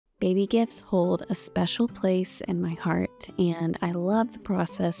Baby gifts hold a special place in my heart, and I love the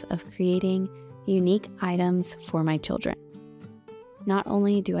process of creating unique items for my children. Not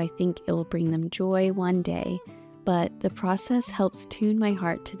only do I think it will bring them joy one day, but the process helps tune my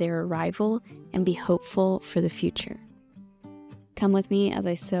heart to their arrival and be hopeful for the future. Come with me as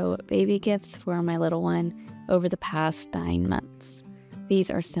I sew baby gifts for my little one over the past 9 months. These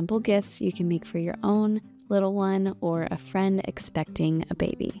are simple gifts you can make for your own little one or a friend expecting a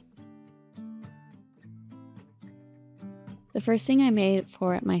baby. The first thing I made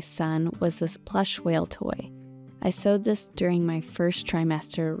for my son was this plush whale toy. I sewed this during my first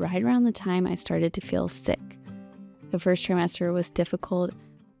trimester, right around the time I started to feel sick. The first trimester was difficult,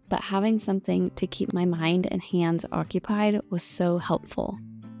 but having something to keep my mind and hands occupied was so helpful.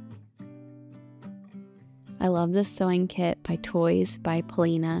 I love this sewing kit by Toys by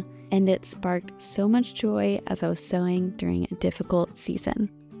Polina, and it sparked so much joy as I was sewing during a difficult season.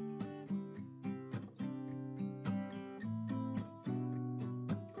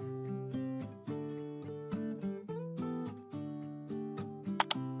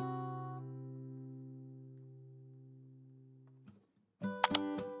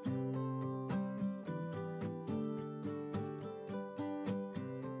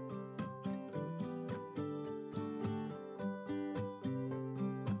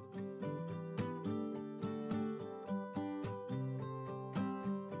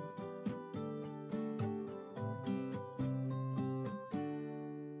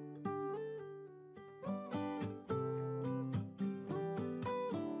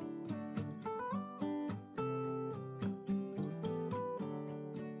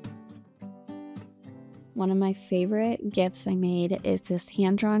 One of my favorite gifts I made is this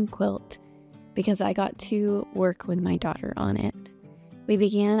hand-drawn quilt because I got to work with my daughter on it. We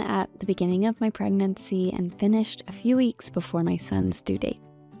began at the beginning of my pregnancy and finished a few weeks before my son's due date.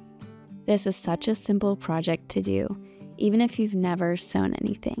 This is such a simple project to do, even if you've never sewn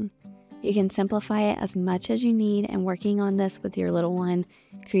anything. You can simplify it as much as you need, and working on this with your little one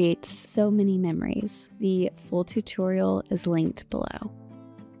creates so many memories. The full tutorial is linked below.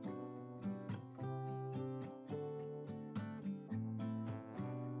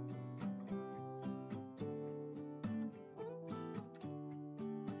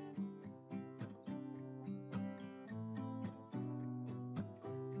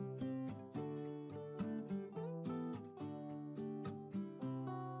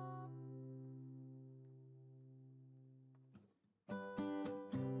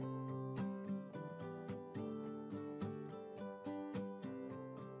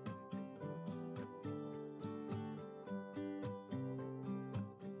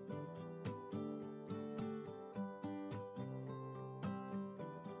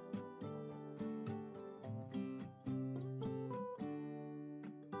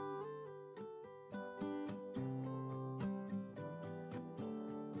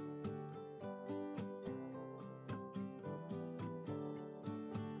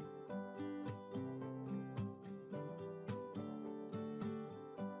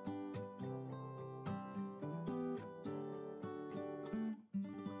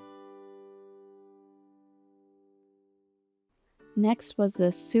 Next was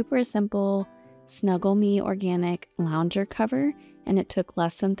this super simple Snuggle Me organic lounger cover, and it took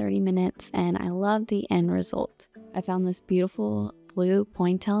less than 30 minutes, and I love the end result. I found this beautiful blue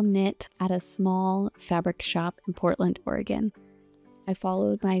pointel knit at a small fabric shop in Portland, Oregon. I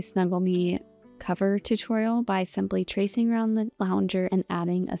followed my Snuggle Me cover tutorial by simply tracing around the lounger and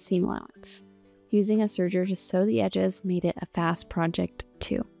adding a seam allowance. Using a serger to sew the edges made it a fast project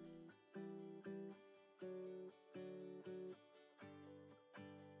too.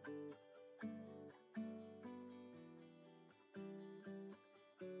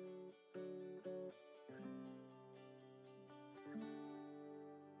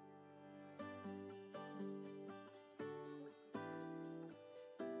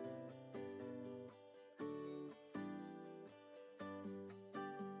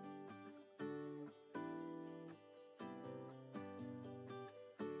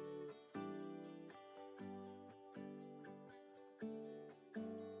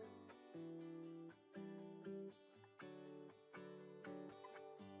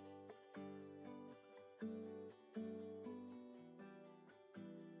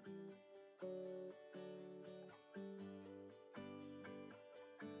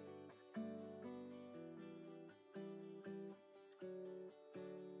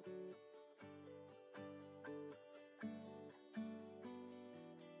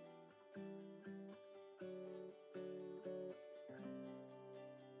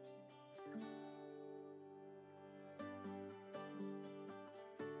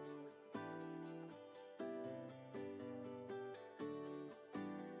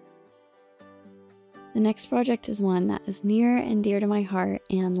 next project is one that is near and dear to my heart,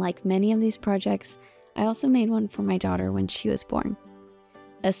 and like many of these projects, I also made one for my daughter when she was born.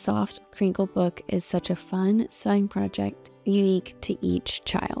 A soft crinkle book is such a fun sewing project, unique to each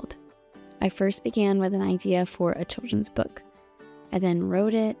child. I first began with an idea for a children's book. I then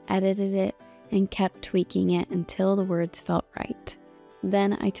wrote it, edited it, and kept tweaking it until the words felt right.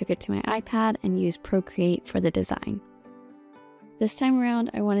 Then I took it to my iPad and used Procreate for the design. This time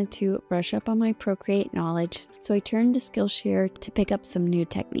around, I wanted to brush up on my Procreate knowledge, so I turned to Skillshare to pick up some new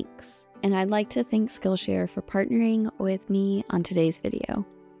techniques. And I'd like to thank Skillshare for partnering with me on today's video.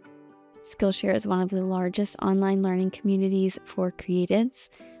 Skillshare is one of the largest online learning communities for creatives,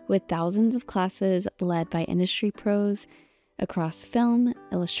 with thousands of classes led by industry pros across film,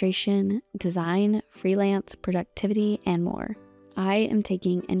 illustration, design, freelance, productivity, and more. I am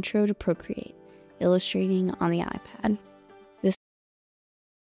taking Intro to Procreate, illustrating on the iPad. This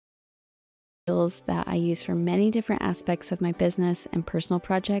skills that I use for many different aspects of my business and personal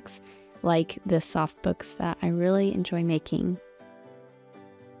projects, like the soft books that I really enjoy making.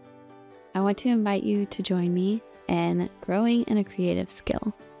 I want to invite you to join me in growing in a creative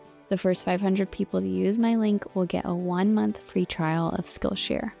skill. The first 500 people to use my link will get a 1-month free trial of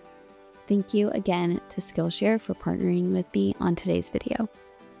Skillshare. Thank you again to Skillshare for partnering with me on today's video.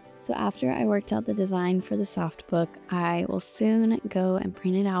 So after I worked out the design for the soft book, I will soon go and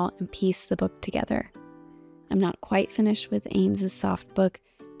print it out and piece the book together. I'm not quite finished with Ames's soft book,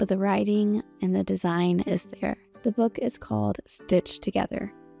 but the writing and the design is there. The book is called Stitched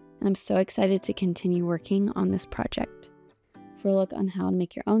Together, and I'm so excited to continue working on this project. For a look on how to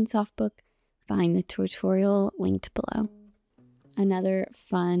make your own soft book, find the tutorial linked below. Another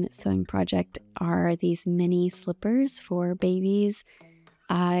fun sewing project are these mini slippers for babies.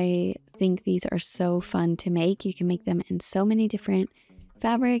 I think these are so fun to make. You can make them in so many different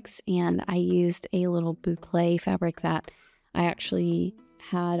fabrics, and I used a little boucle fabric that I actually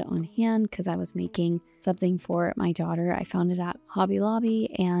had on hand because I was making something for my daughter. I found it at Hobby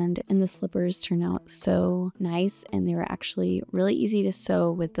Lobby, and the slippers turned out so nice, and they were actually really easy to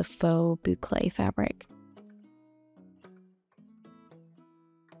sew with the faux boucle fabric.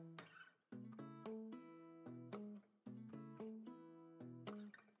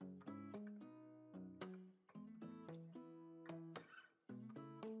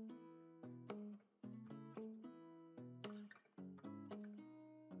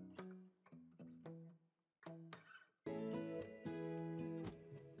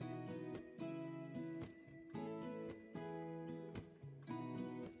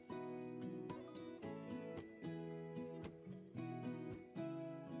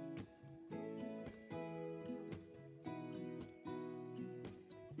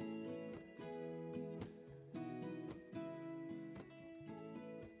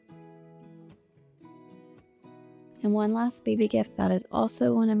 And one last baby gift that is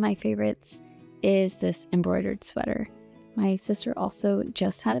also one of my favorites is this embroidered sweater. My sister also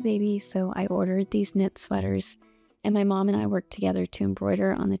just had a baby, so I ordered these knit sweaters, and my mom and I worked together to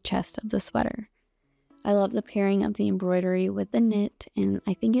embroider on the chest of the sweater. I love the pairing of the embroidery with the knit, and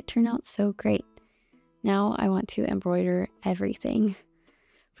I think it turned out so great. Now I want to embroider everything.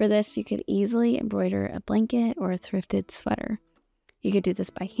 For this, you could easily embroider a blanket or a thrifted sweater. You could do this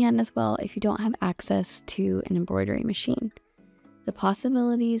by hand as well if you don't have access to an embroidery machine. The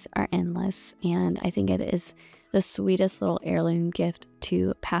possibilities are endless, and I think it is the sweetest little heirloom gift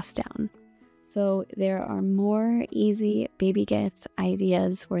to pass down. So there are more easy baby gifts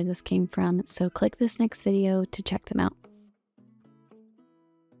ideas where this came from, so click this next video to check them out.